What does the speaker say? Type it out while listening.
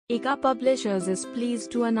Eka Publishers is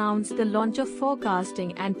pleased to announce the launch of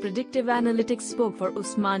Forecasting and Predictive Analytics book for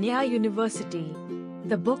Osmania University.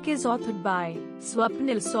 The book is authored by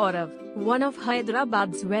Swapnil Saurav, one of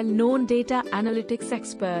Hyderabad's well-known data analytics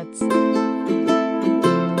experts.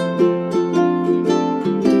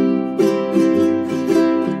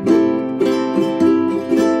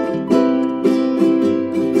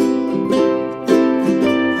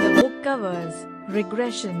 The book covers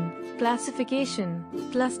regression, classification,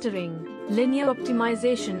 clustering, linear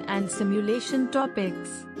optimization and simulation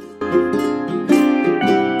topics.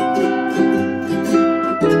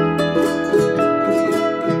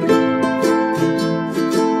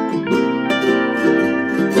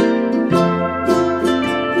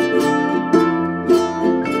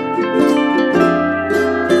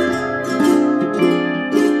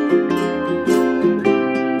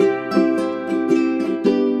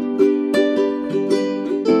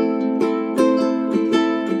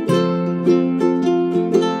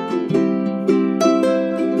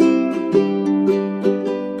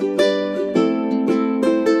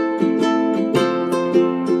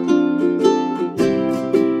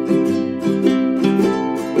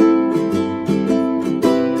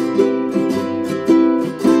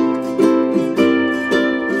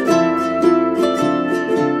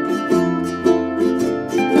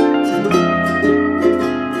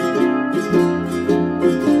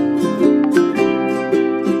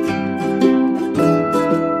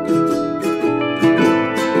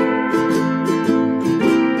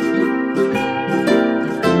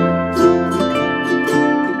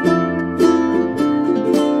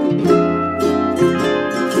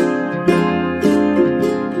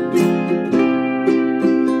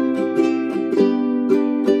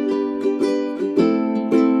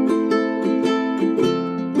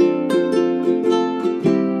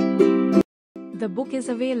 The book is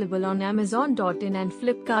available on Amazon.in and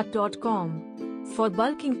Flipkart.com. For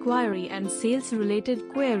bulk inquiry and sales related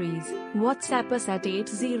queries, WhatsApp us at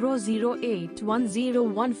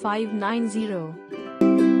 8008101590.